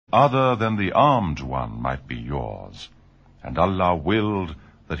other than the armed one might be yours, and Allah willed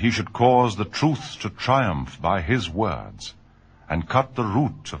that he should cause the truth to triumph by his words, and cut the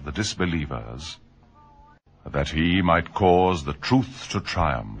root of the disbelievers, that he might cause the truth to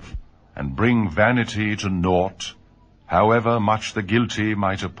triumph, and bring vanity to naught, however much the guilty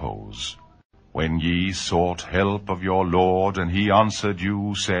might oppose. When ye sought help of your Lord, and he answered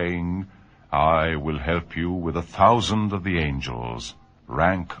you, saying, I will help you with 1,000 of the angels,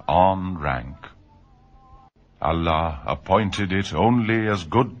 rank on rank. Allah appointed it only as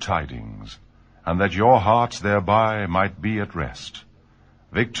good tidings, and that your hearts thereby might be at rest.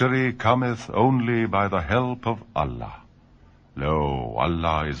 Victory cometh only by the help of Allah. Lo,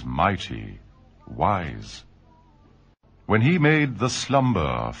 Allah is mighty, wise. When he made the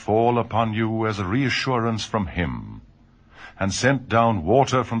slumber fall upon you as a reassurance from him, and sent down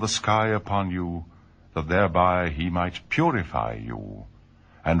water from the sky upon you, that thereby he might purify you,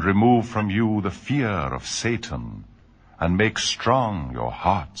 and remove from you the fear of Satan, and make strong your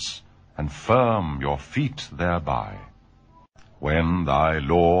hearts, and firm your feet thereby. When thy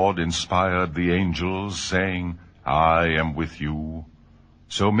Lord inspired the angels, saying, I am with you,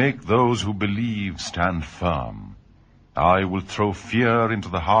 so make those who believe stand firm. I will throw fear into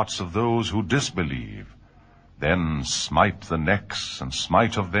the hearts of those who disbelieve, then smite the necks, and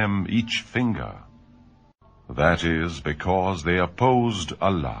smite of them each finger. That is because they opposed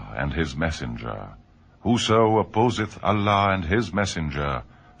Allah and his messenger. Whoso opposeth Allah and his messenger,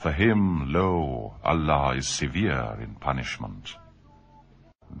 for him, lo, Allah is severe in punishment.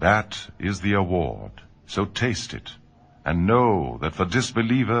 That is the award, so taste it, and know that for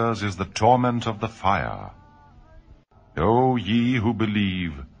disbelievers is the torment of the fire. O ye who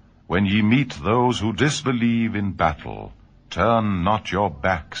believe, when ye meet those who disbelieve in battle, turn not your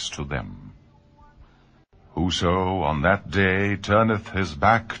backs to them. Whoso on that day turneth his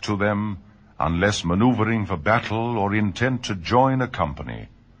back to them, unless maneuvering for battle or intent to join a company,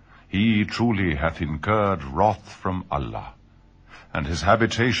 he truly hath incurred wrath from Allah, and his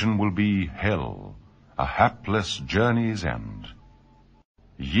habitation will be hell, a hapless journey's end.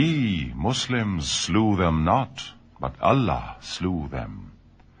 Ye, Muslims, slew them not, but Allah slew them.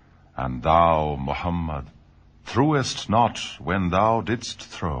 And thou, Muhammad, threwest not when thou didst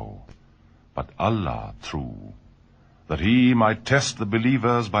throw, but Allah threw, that he might test the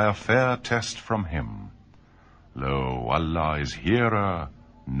believers by a fair test from him. Lo, Allah is hearer,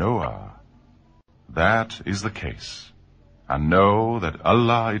 knower. That is the case. And know that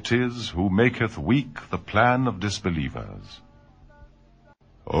Allah it is who maketh weak the plan of disbelievers.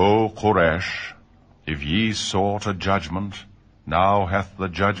 O Quraysh, if ye sought a judgment, now hath the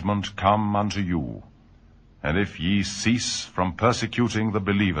judgment come unto you. And if ye cease from persecuting the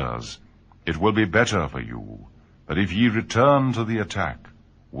believers, it will be better for you. But if ye return to the attack,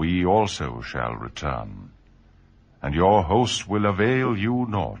 we also shall return. And your host will avail you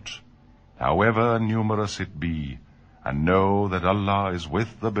naught, however numerous it be, and know that Allah is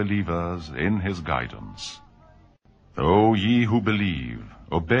with the believers in his guidance. O ye who believe,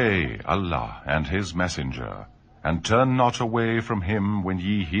 obey Allah and his messenger, and turn not away from him when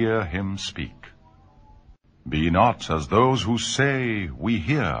ye hear him speak. Be not as those who say, we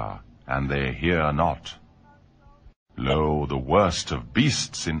hear, and they hear not. Lo, the worst of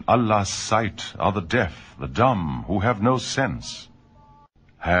beasts in Allah's sight are the deaf, the dumb, who have no sense.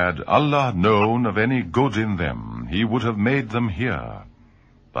 Had Allah known of any good in them, he would have made them hear.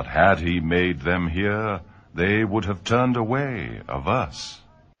 But had he made them hear, they would have turned away, averse.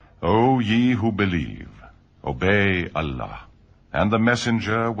 O ye who believe, obey Allah, and the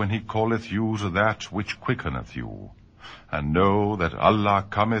messenger when he calleth you to that which quickeneth you, and know that Allah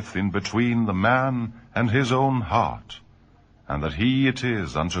cometh in between the man and his own heart, and that he it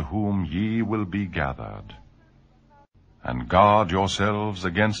is unto whom ye will be gathered. And guard yourselves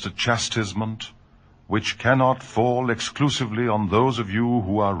against a chastisement which cannot fall exclusively on those of you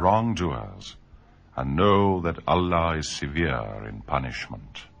who are wrongdoers, and know that Allah is severe in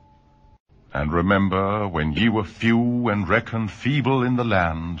punishment. And remember when ye were few and reckoned feeble in the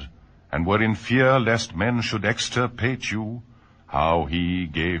land, and were in fear lest men should extirpate you, how he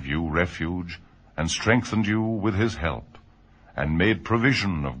gave you refuge, and strengthened you with his help, and made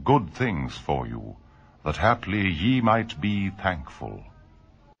provision of good things for you, that haply ye might be thankful.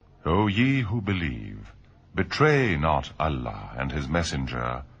 O ye who believe, betray not Allah and his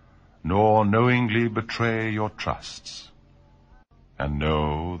messenger, nor knowingly betray your trusts. And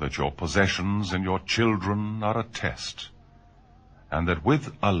know that your possessions and your children are a test, and that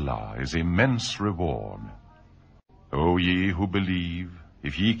with Allah is immense reward. O ye who believe,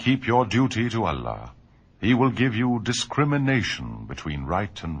 if ye keep your duty to Allah, He will give you discrimination between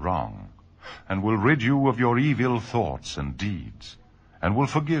right and wrong, and will rid you of your evil thoughts and deeds, and will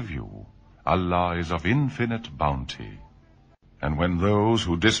forgive you. Allah is of infinite bounty. And when those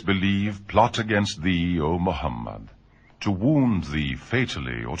who disbelieve plot against thee, O Muhammad, to wound thee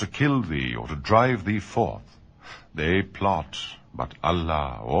fatally, or to kill thee, or to drive thee forth, they plot, but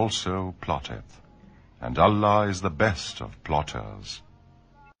Allah also plotteth, and Allah is the best of plotters.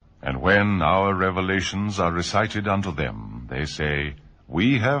 And when our revelations are recited unto them, they say,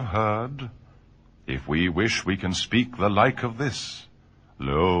 We have heard. If we wish, we can speak the like of this.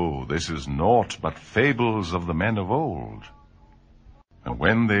 Lo, this is naught but fables of the men of old. And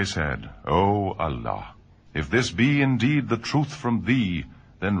when they said, O Allah, if this be indeed the truth from thee,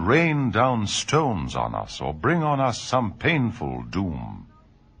 then rain down stones on us, or bring on us some painful doom.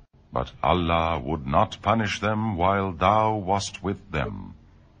 But Allah would not punish them while thou wast with them,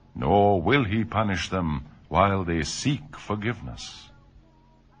 nor will he punish them while they seek forgiveness.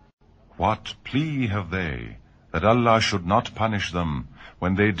 What plea have they that Allah should not punish them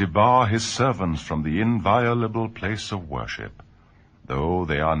when they debar his servants from the inviolable place of worship, though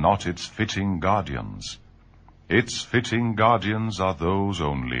they are not its fitting guardians? Its fitting guardians are those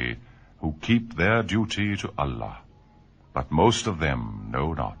only who keep their duty to Allah, but most of them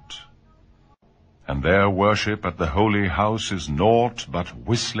know not. And their worship at the holy house is naught but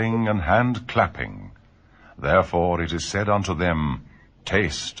whistling and hand-clapping. Therefore it is said unto them,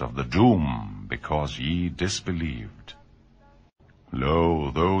 Taste of the doom, because ye disbelieved.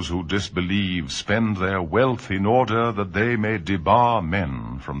 Lo, those who disbelieve spend their wealth in order that they may debar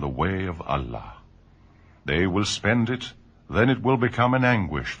men from the way of Allah. They will spend it, then it will become an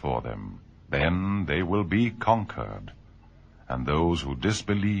anguish for them. Then they will be conquered. And those who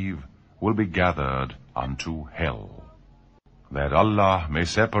disbelieve will be gathered unto hell, that Allah may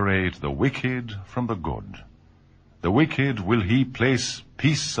separate the wicked from the good. The wicked will he place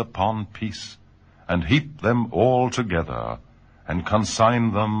piece upon piece, and heap them all together, and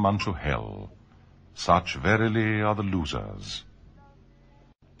consign them unto hell. Such verily are the losers.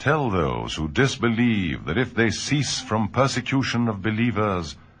 Tell those who disbelieve that if they cease from persecution of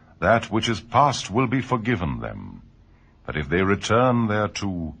believers, that which is past will be forgiven them. But if they return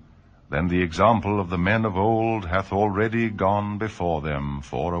thereto, then the example of the men of old hath already gone before them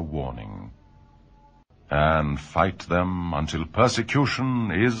for a warning. And fight them until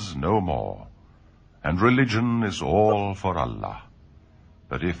persecution is no more, and religion is all for Allah.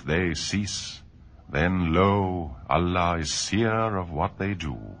 But if they cease, then lo, Allah is seer of what they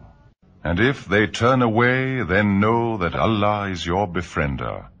do. And if they turn away, then know that Allah is your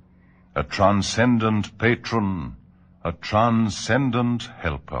befriender, a transcendent patron, a transcendent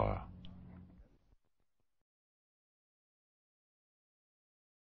helper.